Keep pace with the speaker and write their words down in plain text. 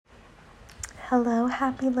Hello,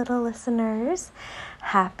 happy little listeners.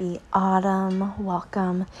 Happy autumn.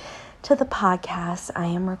 Welcome to the podcast. I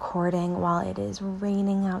am recording while it is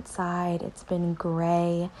raining outside. It's been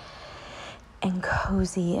gray and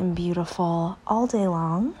cozy and beautiful all day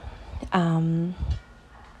long.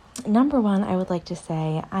 Number one, I would like to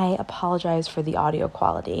say I apologize for the audio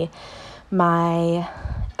quality. My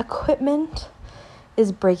equipment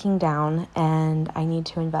is breaking down and I need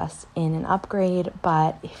to invest in an upgrade,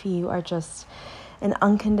 but if you are just an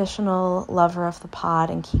unconditional lover of the pod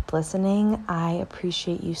and keep listening, I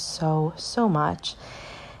appreciate you so much.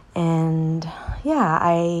 And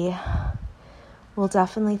yeah,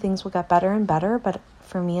 things will get better and better, but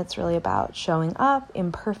for me it's really about showing up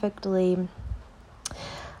imperfectly.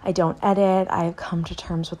 I don't edit. I have come to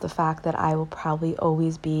terms with the fact that I will probably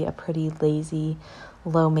always be a pretty lazy,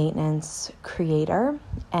 low maintenance creator,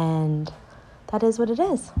 and that is what it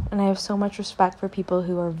is. And I have so much respect for people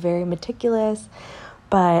who are very meticulous,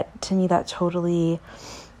 but to me that totally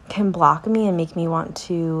can block me and make me want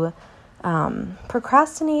to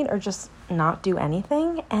procrastinate or just not do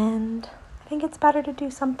anything. And I think it's better to do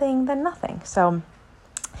something than nothing. So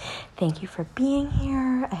thank you for being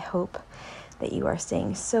here. I hope that you are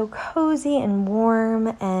staying so cozy and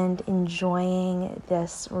warm and enjoying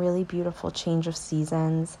this really beautiful change of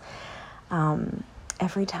seasons.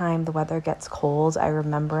 Every time the weather gets cold, I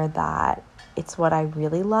remember that it's what I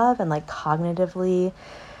really love, and like cognitively,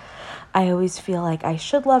 I always feel like I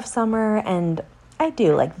should love summer, and I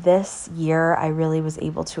do. Like this year, I really was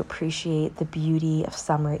able to appreciate the beauty of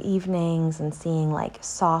summer evenings and seeing like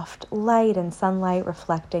soft light and sunlight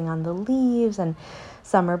reflecting on the leaves and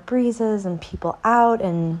summer breezes and people out.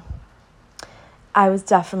 And I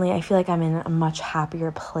feel like I'm in a much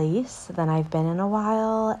happier place than I've been in a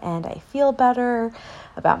while, and I feel better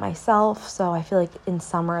about myself. So I feel like in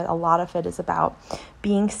summer, a lot of it is about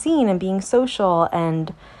being seen and being social,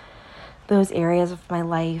 and those areas of my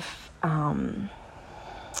life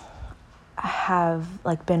have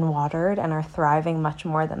like been watered and are thriving much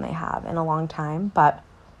more than they have in a long time. But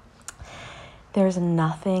there's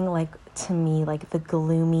nothing like, to me, like the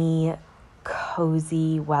gloomy,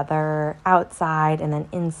 cozy weather outside and then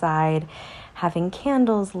inside, having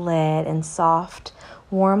candles lit and soft,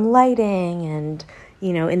 warm lighting, and,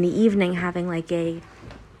 you know, in the evening having like a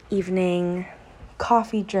evening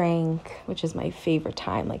coffee drink, which is my favorite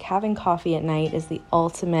time. Like having coffee at night is the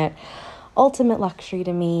ultimate luxury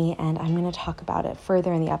to me, and I'm going to talk about it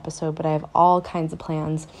further in the episode, but I have all kinds of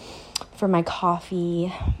plans for my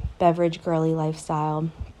coffee beverage girly lifestyle.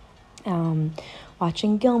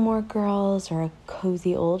 Watching Gilmore Girls or a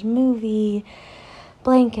cozy old movie,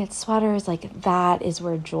 blankets, sweaters, like that is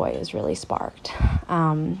where joy is really sparked.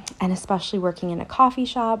 And especially working in a coffee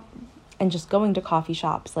shop and just going to coffee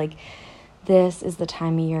shops, like this is the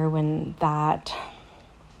time of year when that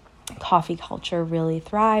coffee culture really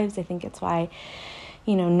thrives. I think it's why,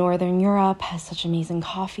 you know, Northern Europe has such amazing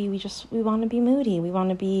coffee. We want to be moody. We want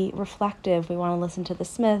to be reflective. We want to listen to the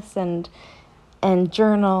Smiths and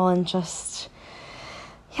journal and just,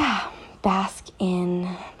 bask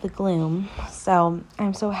in the gloom. So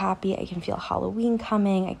I'm so happy. I can feel Halloween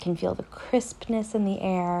coming. I can feel the crispness in the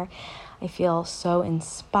air. I feel so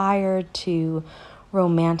inspired to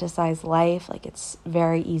romanticize life. Like it's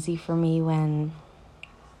very easy for me when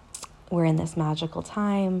we're in this magical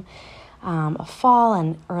time of fall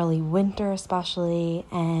and early winter especially.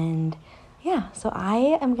 And so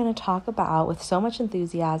I am going to talk about, with so much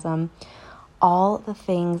enthusiasm, all the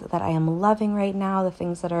things that I am loving right now, the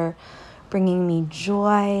things that are bringing me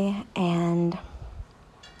joy, and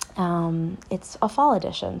it's a fall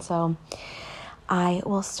edition. So I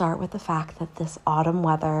will start with the fact that this autumn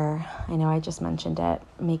weather, I know I just mentioned it,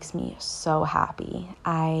 makes me so happy.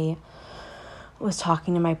 I was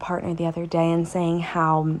talking to my partner the other day and saying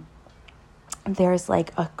how there's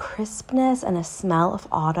like a crispness and a smell of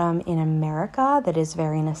autumn in America that is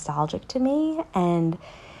very nostalgic to me, and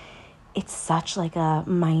it's such like a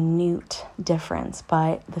minute difference,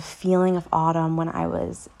 but the feeling of autumn when I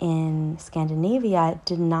was in Scandinavia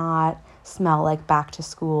did not smell like back to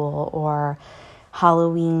school or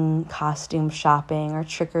Halloween costume shopping or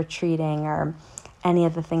trick-or-treating or any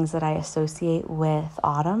of the things that I associate with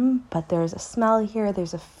autumn. But there's a smell here,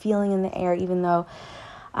 there's a feeling in the air, even though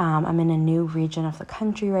I'm in a new region of the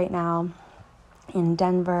country right now in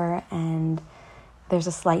Denver, and there's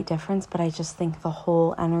a slight difference, but I just think the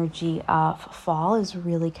whole energy of fall is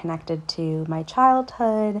really connected to my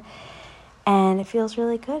childhood, and it feels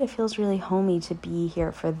really good. It feels really homey to be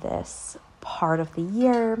here for this part of the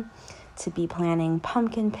year, to be planning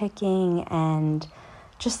pumpkin picking and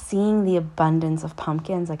just seeing the abundance of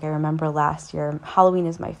pumpkins. Like I remember last year, Halloween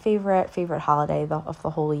is my favorite holiday of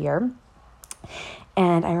the whole year.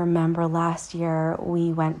 And I remember last year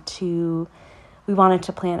we wanted to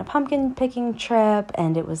plan a pumpkin picking trip,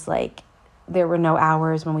 and it was like there were no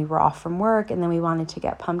hours when we were off from work, and then we wanted to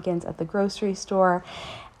get pumpkins at the grocery store,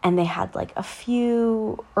 and they had like a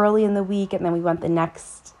few early in the week, and then we went the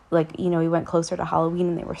next, we went closer to Halloween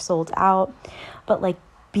and they were sold out. But like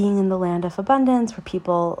being in the land of abundance where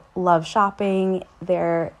people love shopping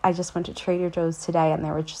there, I just went to Trader Joe's today and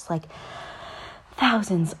there were just like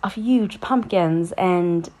thousands of huge pumpkins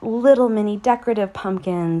and little mini decorative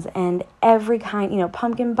pumpkins and every kind,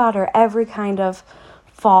 pumpkin butter, every kind of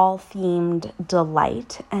fall themed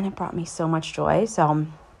delight. And it brought me so much joy. So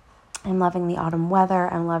I'm loving the autumn weather.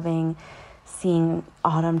 I'm loving seeing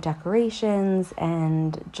autumn decorations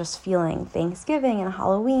and just feeling Thanksgiving and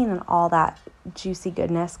Halloween and all that juicy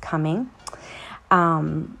goodness coming.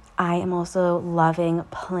 I am also loving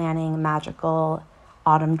planning magical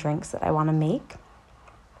autumn drinks that I want to make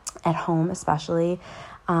at home, especially.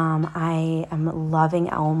 I am loving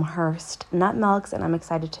Elmhurst nut milks, and I'm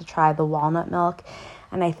excited to try the walnut milk.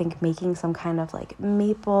 And I think making some kind of like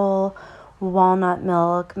maple walnut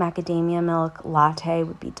milk, macadamia milk latte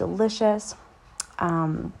would be delicious.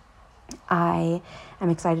 I am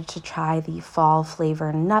excited to try the fall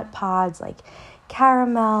flavor nut pods like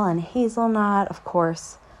caramel and hazelnut, of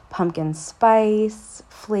course, pumpkin spice,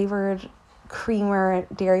 flavored creamer,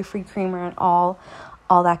 dairy-free creamer, and all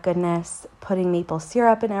that goodness, putting maple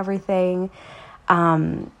syrup in everything.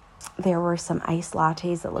 There were some iced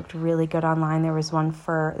lattes that looked really good online. There was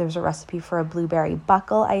a recipe for a blueberry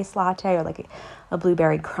buckle iced latte, or like a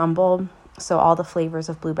blueberry crumble. So all the flavors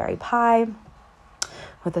of blueberry pie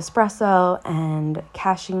with espresso and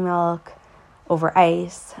cashew milk over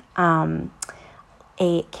ice.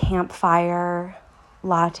 A campfire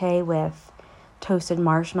latte with toasted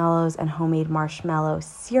marshmallows and homemade marshmallow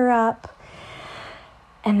syrup.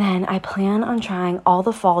 And then I plan on trying all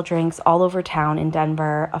the fall drinks all over town in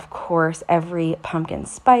Denver. Of course, every pumpkin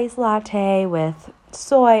spice latte with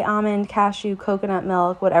soy, almond, cashew, coconut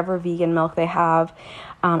milk, whatever vegan milk they have.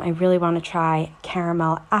 I really want to try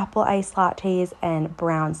caramel apple ice lattes and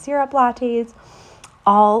brown syrup lattes,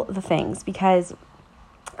 all the things, because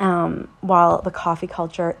while the coffee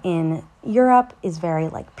culture in Europe is very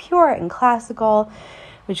like pure and classical,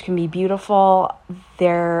 which can be beautiful,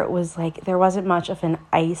 there wasn't much of an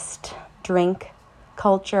iced drink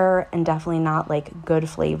culture, and definitely not like good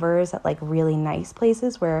flavors at like really nice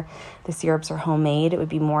places where the syrups are homemade. It would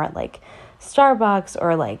be more at like Starbucks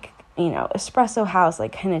or like, espresso house,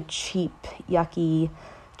 like kind of cheap, yucky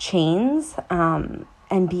chains.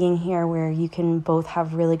 And being here where you can both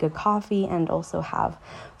have really good coffee and also have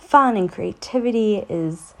fun and creativity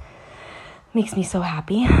makes me so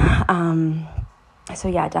happy. So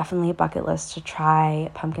yeah, definitely a bucket list to try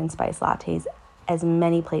pumpkin spice lattes as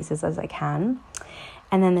many places as I can.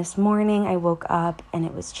 And then this morning I woke up and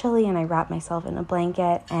it was chilly, and I wrapped myself in a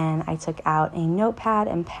blanket and I took out a notepad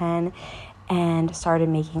and pen and started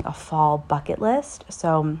making a fall bucket list.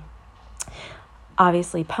 So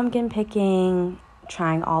obviously pumpkin picking,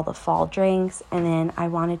 trying all the fall drinks, and then I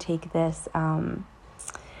want to take this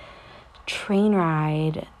train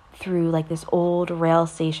ride through like this old rail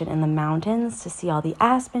station in the mountains to see all the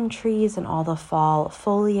aspen trees and all the fall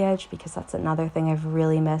foliage, because that's another thing I've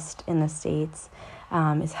really missed in the States,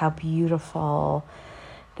 is how beautiful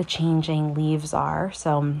the changing leaves are.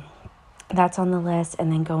 So that's on the list. And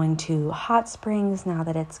then going to hot springs now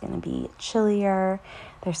that it's going to be chillier.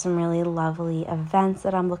 There's some really lovely events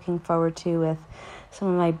that I'm looking forward to with some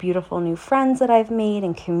of my beautiful new friends that I've made,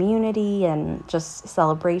 and community and just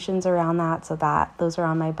celebrations around that. So those are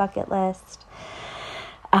on my bucket list.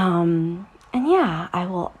 And yeah, I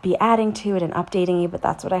will be adding to it and updating you, but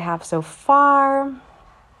that's what I have so far.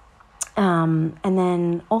 And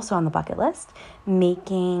then also on the bucket list,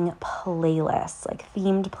 making playlists, like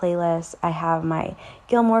themed playlists. I have my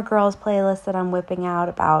Gilmore Girls playlist that I'm whipping out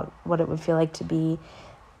about what it would feel like to be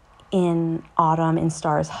in autumn in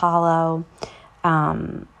Stars Hollow.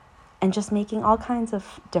 And just making all kinds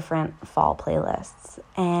of different fall playlists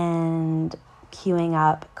and queuing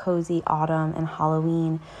up cozy autumn and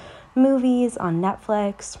Halloween movies on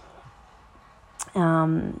Netflix.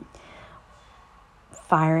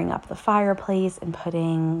 Firing up the fireplace and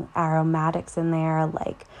putting aromatics in there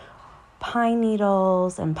like pine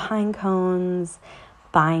needles and pine cones,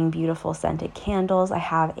 buying beautiful scented candles. I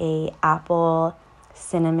have a apple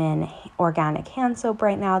cinnamon organic hand soap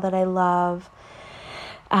right now that I love.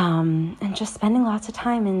 And just spending lots of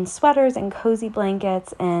time in sweaters and cozy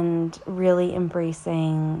blankets and really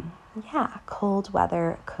embracing cold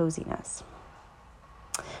weather coziness.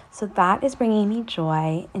 So that is bringing me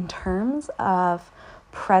joy. In terms of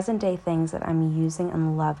present day things that I'm using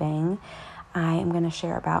and loving, I am going to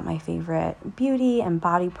share about my favorite beauty and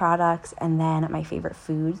body products and then my favorite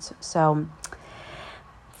foods. So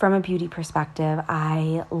from a beauty perspective,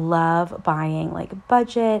 I love buying like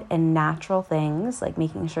budget and natural things, like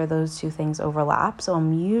making sure those two things overlap. So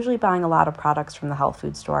I'm usually buying a lot of products from the health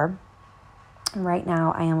food store. And right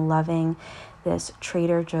now I am loving this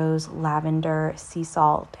Trader Joe's lavender sea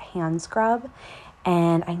salt hand scrub.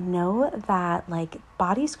 And I know that like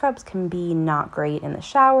body scrubs can be not great in the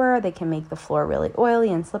shower. They can make the floor really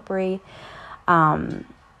oily and slippery.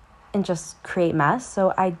 And just create mess.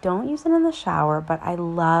 So I don't use it in the shower, but I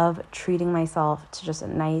love treating myself to just a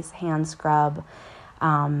nice hand scrub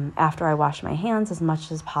after I wash my hands as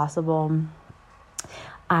much as possible.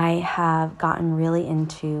 I have gotten really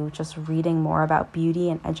into just reading more about beauty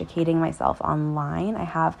and educating myself online. I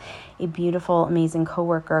have a beautiful, amazing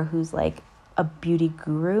coworker who's like a beauty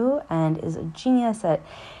guru and is a genius at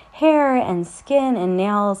hair and skin and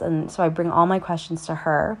nails, and so I bring all my questions to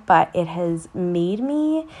her. But it has made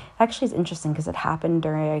me, actually it's interesting because it happened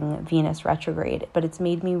during Venus retrograde, but it's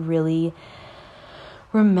made me really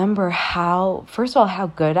remember how, first of all, how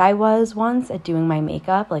good I was once at doing my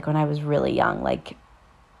makeup. Like when I was really young, like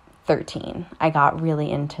 13, I got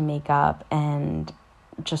really into makeup and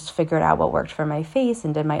just figured out what worked for my face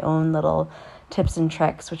and did my own little tips and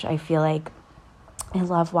tricks, which I feel like I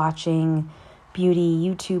love watching beauty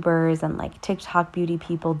YouTubers and like TikTok beauty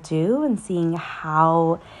people do and seeing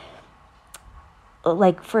how,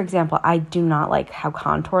 like, for example, I do not like how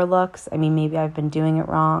contour looks. I mean, maybe I've been doing it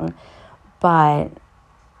wrong, but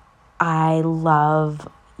I love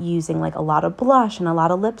using like a lot of blush and a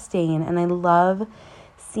lot of lip stain, and I love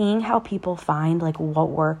seeing how people find like what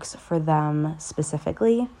works for them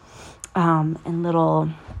specifically, and little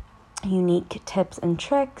unique tips and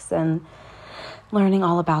tricks and learning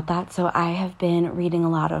all about that. So I have been reading a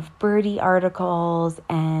lot of birdie articles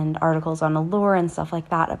and articles on Allure and stuff like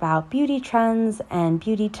that about beauty trends and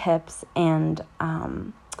beauty tips. And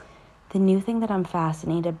the new thing that I'm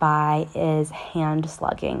fascinated by is hand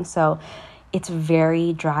slugging. So it's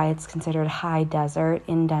very dry. It's considered high desert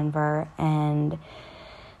in Denver, and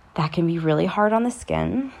that can be really hard on the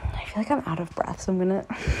skin. I feel like I'm out of breath, so I'm going to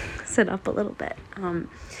sit up a little bit.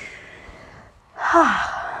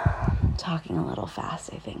 Talking a little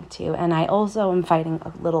fast, I think, too. And I also am fighting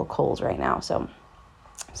a little cold right now, so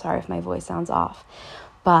sorry if my voice sounds off.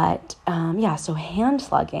 But so hand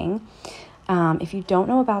slugging. If you don't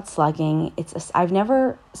know about slugging, I've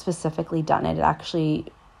never specifically done it. It actually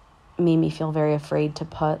made me feel very afraid to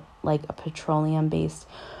put like a petroleum-based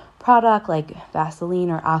product like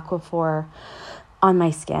Vaseline or Aquaphor on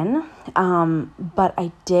my skin, but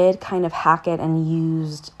I did kind of hack it and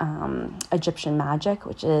used Egyptian magic,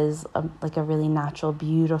 which is like a really natural,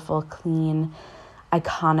 beautiful, clean,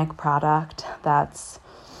 iconic product that's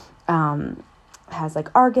has like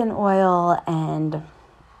argan oil and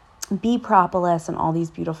bee propolis and all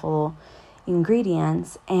these beautiful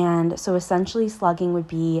ingredients. And so essentially slugging would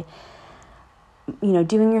be,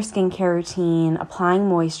 doing your skincare routine, applying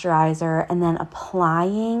moisturizer, and then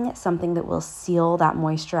applying something that will seal that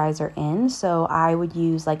moisturizer in. So I would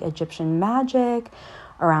use like Egyptian magic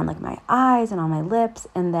around like my eyes and on my lips,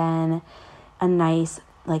 and then a nice,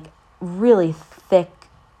 like really thick,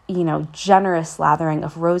 generous slathering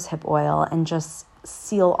of rosehip oil and just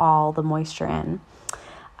seal all the moisture in.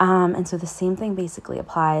 And so the same thing basically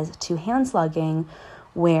applies to hand slugging,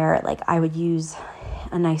 where like I would use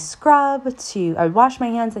a nice scrub I would wash my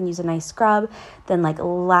hands and use a nice scrub, then like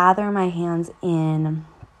lather my hands in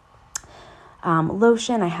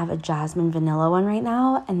lotion. I have a jasmine vanilla one right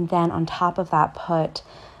now. And then on top of that, put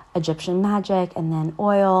Egyptian magic and then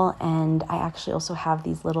oil. And I actually also have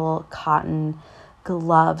these little cotton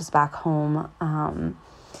gloves back home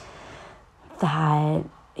that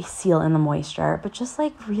seal in the moisture, but just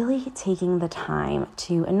like really taking the time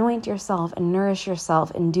to anoint yourself and nourish yourself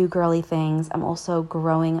and do girly things. I'm also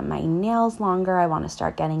growing my nails longer. I want to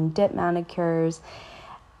start getting dip manicures,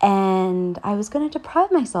 and I was going to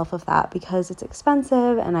deprive myself of that because it's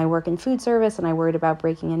expensive and I work in food service and I worried about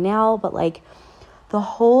breaking a nail. But like the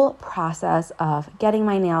whole process of getting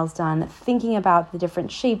my nails done, thinking about the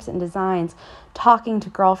different shapes and designs, talking to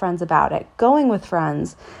girlfriends about it, going with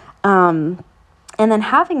friends, and then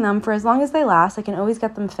having them for as long as they last, I can always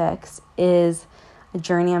get them fixed, is a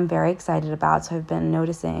journey I'm very excited about. So I've been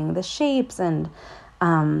noticing the shapes and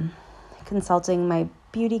consulting my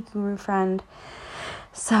beauty guru friend.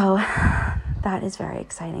 So that is very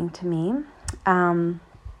exciting to me.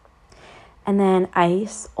 And then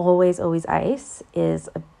ice, always ice, is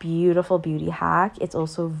a beautiful beauty hack. It's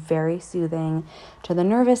also very soothing to the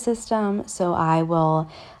nervous system. So I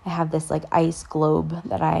have this like ice globe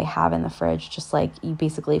that I have in the fridge, just like you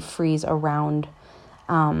basically freeze around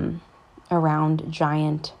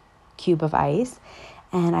giant cube of ice.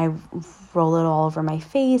 And I roll it all over my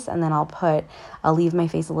face, and then I'll leave my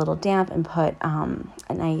face a little damp and put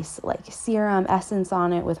a nice like serum essence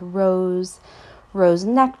on it with rose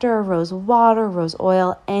nectar, rose water, rose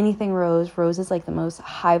oil, anything rose. Rose is like the most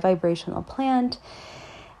high vibrational plant.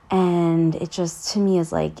 And it just, to me,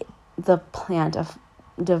 is like the plant of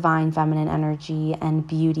divine feminine energy and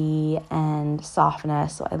beauty and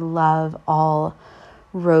softness. So I love all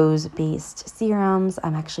rose-based serums.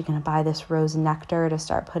 I'm actually going to buy this rose nectar to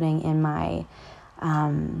start putting in my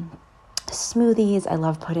smoothies. I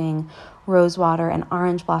love putting rose water and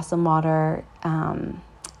orange blossom water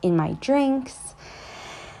in my drinks.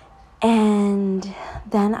 And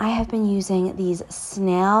then I have been using these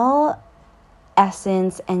snail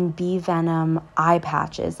essence and bee venom eye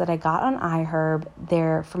patches that I got on iHerb.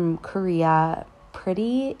 They're from Korea,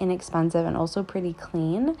 pretty inexpensive and also pretty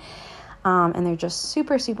clean. And they're just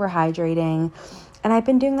super, super hydrating. And I've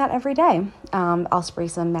been doing that every day. I'll spray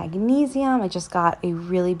some magnesium. I just got a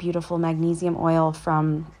really beautiful magnesium oil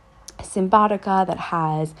from Symbotica that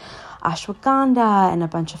has ashwagandha and a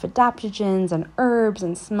bunch of adaptogens and herbs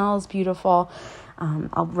and smells beautiful.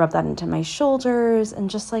 I'll rub that into my shoulders and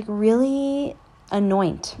just like really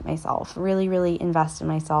anoint myself, really, really invest in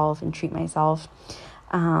myself and treat myself.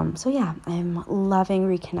 So yeah, I'm loving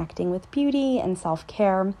reconnecting with beauty and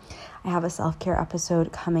self-care. I have a self-care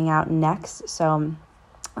episode coming out next, so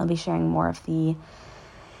I'll be sharing more of the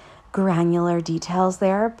granular details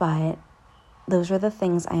there, but those are the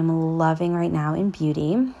things I'm loving right now in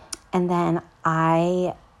beauty. And then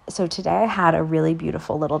so today I had a really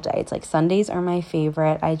beautiful little day. It's like Sundays are my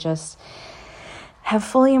favorite. I just have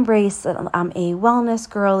fully embraced that I'm a wellness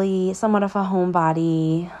girly, somewhat of a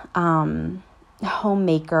homebody,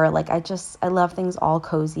 homemaker. Like I love things all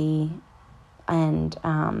cozy and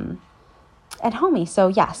homey. So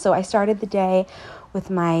yeah, so I started the day with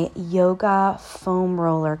my yoga foam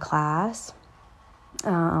roller class.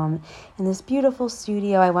 In this beautiful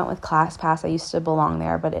studio. I went with ClassPass. I used to belong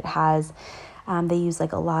there, but it has, they use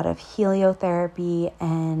like a lot of heliotherapy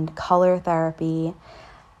and color therapy.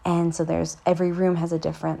 And so every room has a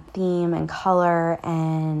different theme and color,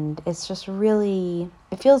 and it's just really,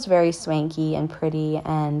 it feels very swanky and pretty.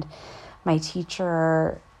 And my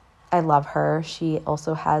teacher, I love her. She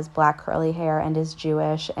also has black curly hair and is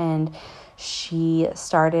Jewish, and she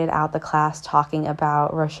started out the class talking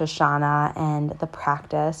about Rosh Hashanah and the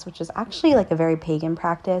practice, which is actually like a very pagan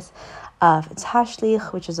practice of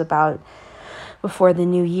tashlich, which is about before the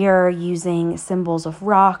new year using symbols of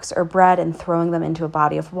rocks or bread and throwing them into a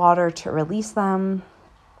body of water to release them.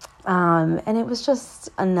 And it was just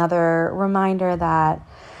another reminder that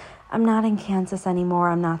I'm not in Kansas anymore.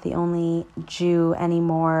 I'm not the only Jew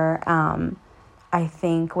anymore. I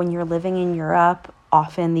think when you're living in Europe,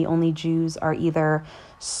 often the only Jews are either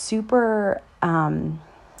super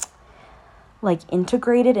like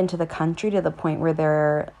integrated into the country to the point where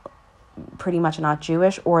they're pretty much not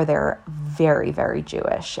Jewish, or they're very, very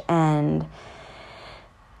Jewish. And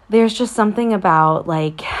there's just something about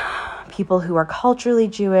like people who are culturally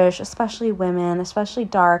Jewish, especially women, especially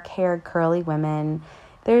dark-haired, curly women.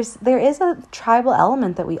 There is a tribal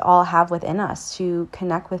element that we all have within us to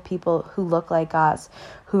connect with people who look like us,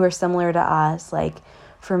 who are similar to us. Like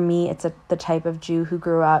for me, it's the type of Jew who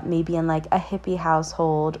grew up maybe in like a hippie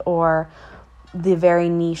household, or the very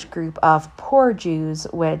niche group of poor Jews,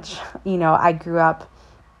 which, you know, I grew up,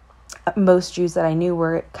 most Jews that I knew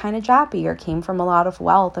were kind of jappy or came from a lot of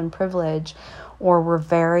wealth and privilege, or were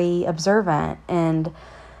very observant. And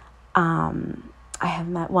I have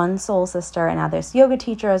met one soul sister and now this yoga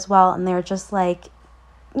teacher as well, and they're just like,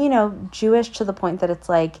 you know, Jewish to the point that it's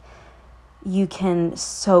like you can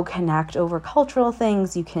so connect over cultural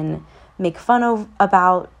things. You can make fun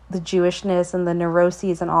about the Jewishness and the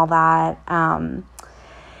neuroses and all that.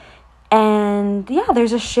 And yeah,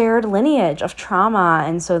 there's a shared lineage of trauma.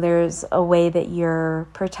 And so there's a way that you're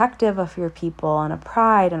protective of your people and a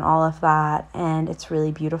pride and all of that. And it's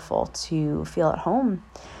really beautiful to feel at home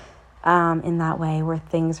in that way, where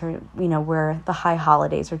things are, you know, where the high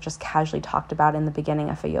holidays are just casually talked about in the beginning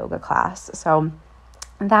of a yoga class. So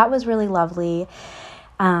that was really lovely.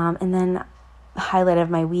 And then the highlight of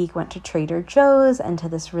my week, went to Trader Joe's and to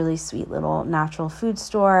this really sweet little natural food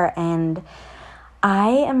store. And I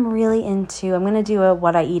am really into, I'm going to do a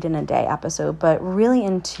what I eat in a day episode, but really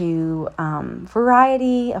into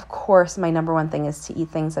variety. Of course, my number one thing is to eat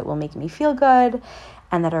things that will make me feel good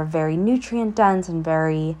and that are very nutrient dense and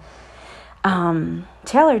very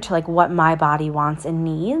tailored to like what my body wants and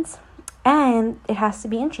needs. And it has to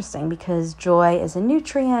be interesting because joy is a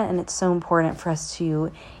nutrient and it's so important for us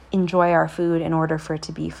to enjoy our food in order for it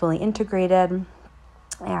to be fully integrated.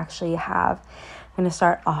 I'm going to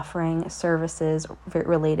start offering services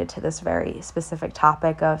related to this very specific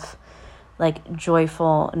topic of like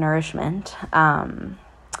joyful nourishment.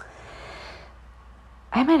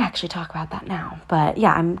 I might actually talk about that now, but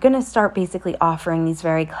yeah, I'm going to start basically offering these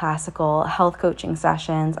very classical health coaching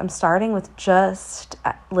sessions. I'm starting with just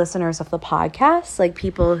listeners of the podcast, like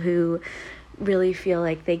people who really feel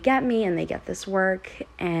like they get me and they get this work.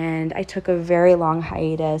 And I took a very long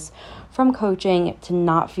hiatus from coaching to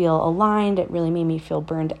not feel aligned. It really made me feel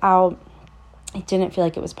burned out. I didn't feel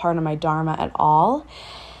like it was part of my dharma at all.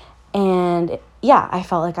 And yeah, I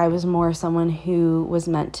felt like I was more someone who was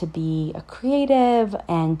meant to be a creative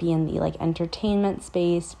and be in the like entertainment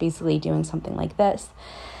space, basically doing something like this.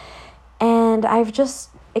 And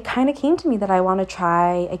it kind of came to me that I want to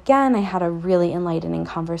try again. I had a really enlightening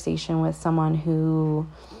conversation with someone who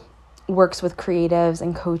works with creatives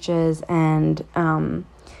and coaches, and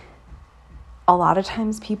a lot of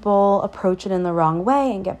times people approach it in the wrong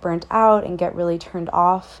way and get burnt out and get really turned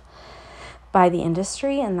off by the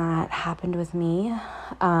industry, and that happened with me.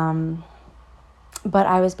 But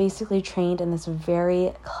I was basically trained in this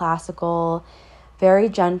very classical, very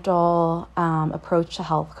gentle approach to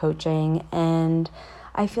health coaching, and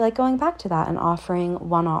I feel like going back to that and offering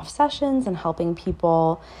one-off sessions and helping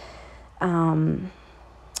people. They're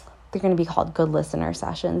going to be called good listener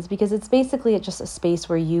sessions because it's basically just a space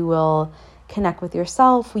where you will connect with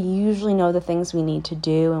yourself. We usually know the things we need to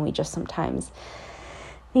do, and we just sometimes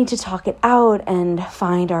need to talk it out and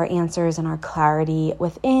find our answers and our clarity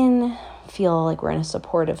within, feel like we're in a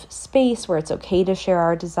supportive space where it's okay to share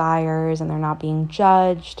our desires and they're not being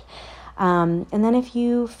judged. And then if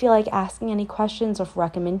you feel like asking any questions or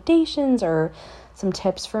recommendations or some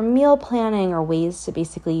tips for meal planning or ways to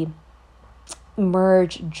basically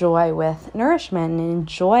merge joy with nourishment and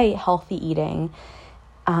enjoy healthy eating,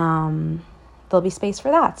 there'll be space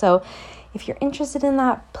for that. So if you're interested in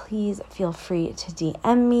that, please feel free to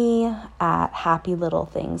DM me at Happy Little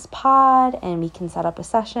Things Pod, and we can set up a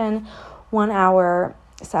session. 1 hour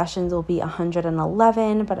sessions will be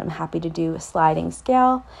 111, but I'm happy to do a sliding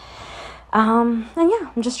scale. And yeah,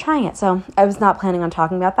 I'm just trying it. So I was not planning on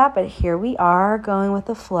talking about that, but here we are going with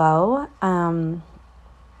the flow.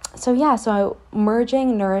 So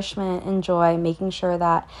merging nourishment and joy, making sure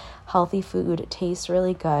that healthy food tastes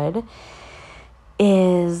really good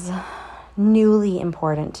is newly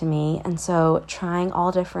important to me. And so trying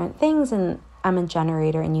all different things, and I'm a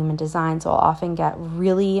generator in human design, so I'll often get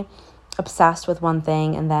really obsessed with one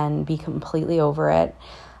thing and then be completely over it.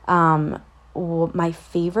 My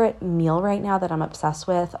favorite meal right now that I'm obsessed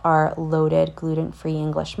with are loaded gluten-free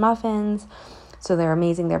English muffins. So they're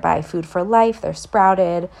amazing. They're by Food for Life. They're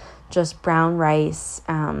sprouted, just brown rice,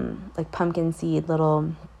 like pumpkin seed,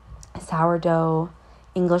 little sourdough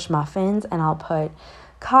English muffins. And I'll put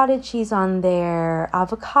cottage cheese on there,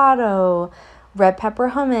 avocado, red pepper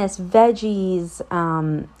hummus, veggies,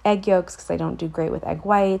 egg yolks, because I don't do great with egg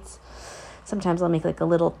whites. Sometimes I'll make like a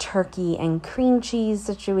little turkey and cream cheese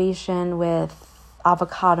situation with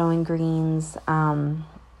avocado and greens,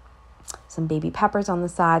 some baby peppers on the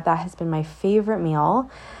side. That has been my favorite meal.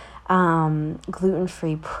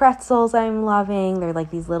 Gluten-free pretzels I'm loving. They're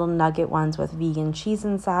like these little nugget ones with vegan cheese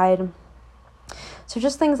inside. So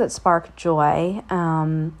just things that spark joy.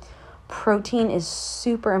 Protein is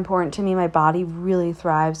super important to me. My body really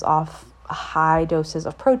thrives off high doses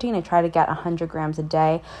of protein. I try to get 100 grams a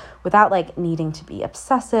day without like needing to be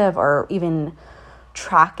obsessive or even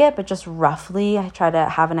track it, but just roughly I try to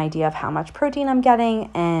have an idea of how much protein I'm getting,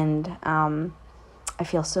 and I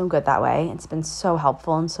feel so good that way. It's been so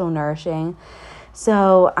helpful and so nourishing.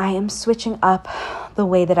 So I am switching up the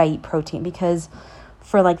way that I eat protein, because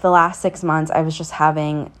for like the last 6 months I was just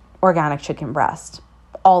having organic chicken breast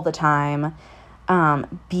all the time,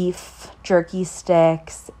 beef jerky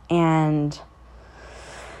sticks, and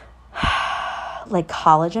like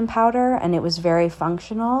collagen powder, and it was very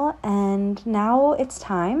functional. And now it's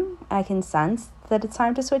time. I can sense that it's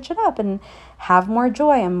time to switch it up and have more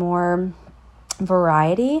joy and more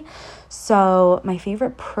variety. So my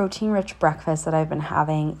favorite protein-rich breakfast that I've been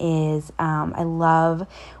having is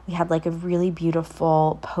we had like a really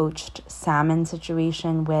beautiful poached salmon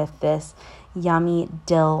situation with this yummy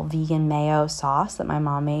dill vegan mayo sauce that my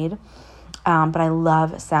mom made. But I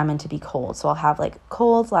love salmon to be cold. So I'll have like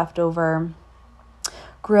cold leftover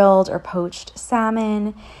grilled or poached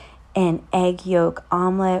salmon, an egg yolk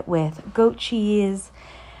omelet with goat cheese,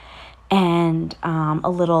 and a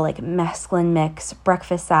little like mesclun mix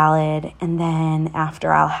breakfast salad. And then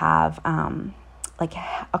after I'll have like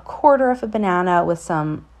a quarter of a banana with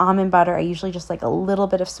some almond butter. I usually just like a little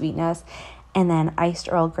bit of sweetness, and then iced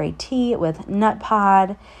Earl Grey tea with nut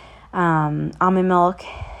pod, almond milk,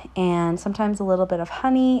 and sometimes a little bit of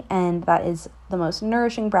honey. And that is the most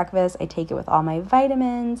nourishing breakfast. I take it with all my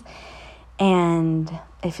vitamins, and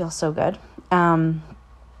it feels so good. And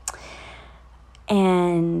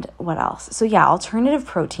what else? So yeah, alternative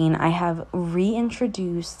protein. I have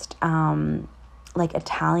reintroduced like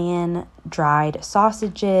Italian dried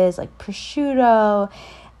sausages, like prosciutto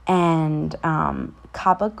and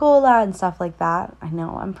capacola and stuff like that. I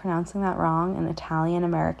know I'm pronouncing that wrong, and Italian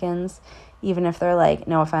Americans, even if they're like,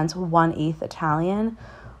 no offense, 1/8 Italian,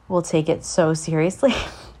 will take it so seriously.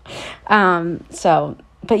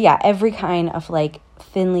 But yeah, every kind of like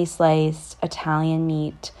thinly sliced Italian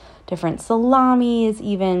meat, different salamis,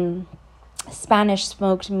 even Spanish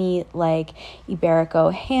smoked meat like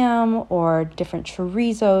Iberico ham or different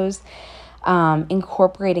chorizos,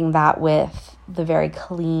 incorporating that with the very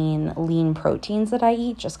clean, lean proteins that I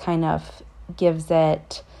eat just kind of gives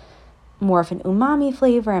it more of an umami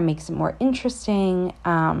flavor and makes it more interesting.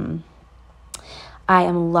 I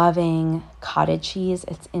am loving cottage cheese.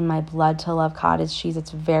 It's in my blood to love cottage cheese.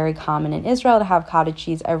 It's very common in Israel to have cottage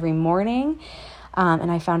cheese every morning.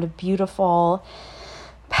 And I found a beautiful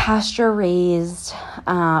pasture-raised,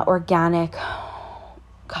 organic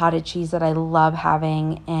cottage cheese that I love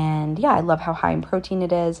having. And yeah, I love how high in protein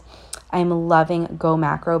it is. I'm loving Go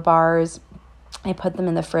Macro bars. I put them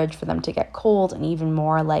in the fridge for them to get cold and even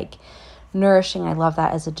more like nourishing. I love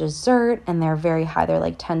that as a dessert, and they're very high. They're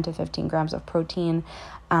like 10 to 15 grams of protein.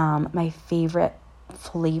 My favorite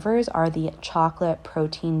flavors are the chocolate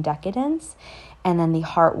protein decadence and then the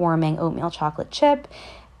heartwarming oatmeal chocolate chip.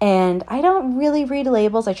 And I don't really read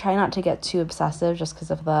labels. I try not to get too obsessive just because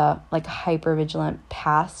of the like hypervigilant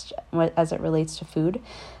past as it relates to food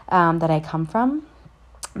that I come from.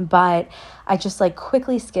 But I just like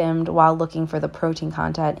quickly skimmed while looking for the protein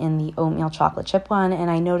content in the oatmeal chocolate chip one. And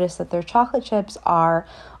I noticed that their chocolate chips are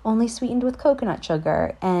only sweetened with coconut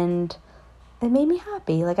sugar. And it made me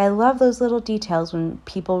happy. Like I love those little details when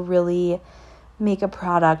people really make a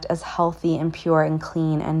product as healthy and pure and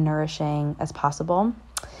clean and nourishing as possible.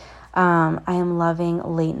 I am loving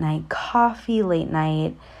late night coffee, late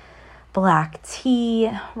night black tea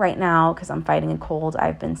right now because I'm fighting a cold.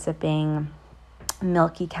 I've been sipping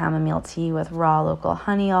milky chamomile tea with raw local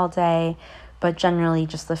honey all day, but generally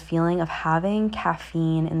just the feeling of having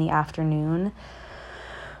caffeine in the afternoon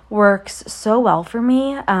works so well for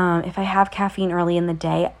me. If I have caffeine early in the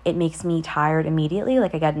day, it makes me tired immediately.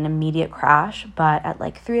 Like I get an immediate crash, but at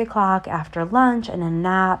like 3 o'clock after lunch and a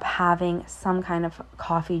nap, having some kind of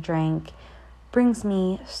coffee drink brings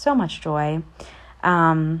me so much joy.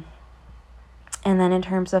 And then in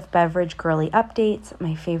terms of beverage girly updates,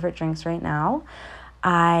 my favorite drinks right now,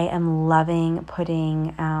 I am loving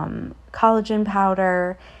putting collagen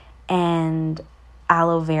powder and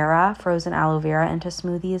frozen aloe vera into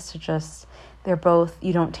smoothies to just, they're both,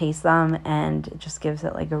 you don't taste them and it just gives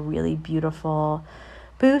it like a really beautiful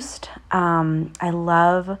boost. I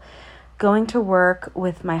love going to work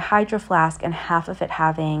with my Hydro Flask and half of it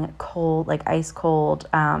having cold, like ice cold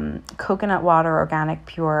coconut water, organic,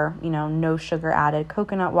 pure, no sugar added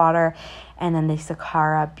coconut water, and then the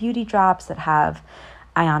Sakara beauty drops that have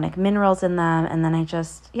ionic minerals in them. And then it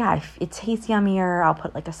tastes yummier. I'll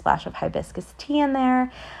put like a splash of hibiscus tea in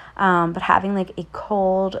there. But having like a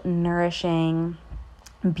cold, nourishing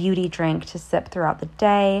beauty drink to sip throughout the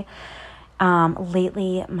day.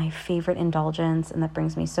 Lately, my favorite indulgence, and that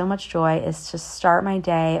brings me so much joy, is to start my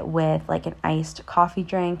day with like an iced coffee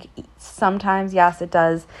drink. Sometimes, yes, it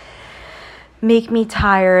does make me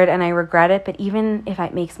tired and I regret it, but even if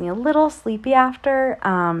it makes me a little sleepy after,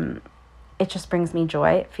 it just brings me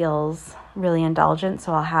joy. It feels really indulgent.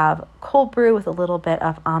 So I'll have cold brew with a little bit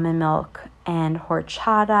of almond milk and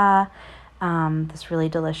horchata, this really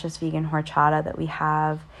delicious vegan horchata that we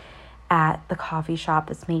have at the coffee shop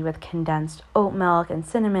that's made with condensed oat milk and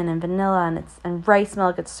cinnamon and vanilla and rice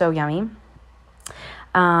milk. It's so yummy.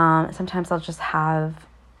 Sometimes I'll just have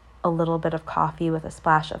a little bit of coffee with a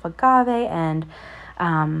splash of agave and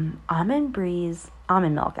almond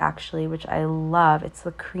milk actually, which I love. It's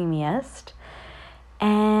the creamiest.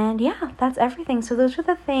 And yeah, that's everything. So those are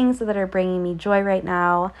the things that are bringing me joy right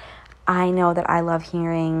now. I know that I love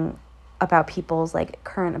hearing about people's like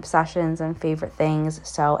current obsessions and favorite things.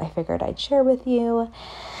 So I figured I'd share with you.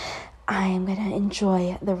 I am going to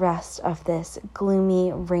enjoy the rest of this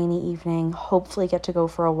gloomy, rainy evening. Hopefully get to go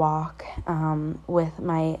for a walk with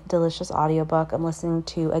my delicious audiobook. I'm listening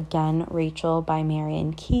to Again, Rachel by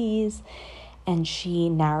Marian Keyes, and she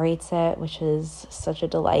narrates it, which is such a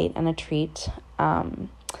delight and a treat.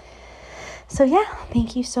 So yeah,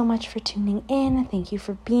 thank you so much for tuning in. Thank you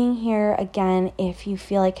for being here. Again, if you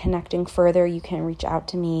feel like connecting further, you can reach out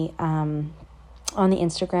to me on the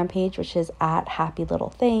Instagram page, which is at Happy Little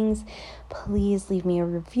Things. Please leave me a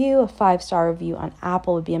review. A 5-star review on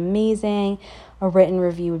Apple would be amazing. A written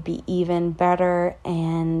review would be even better.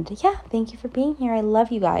 And yeah, thank you for being here. I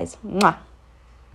love you guys. Mwah.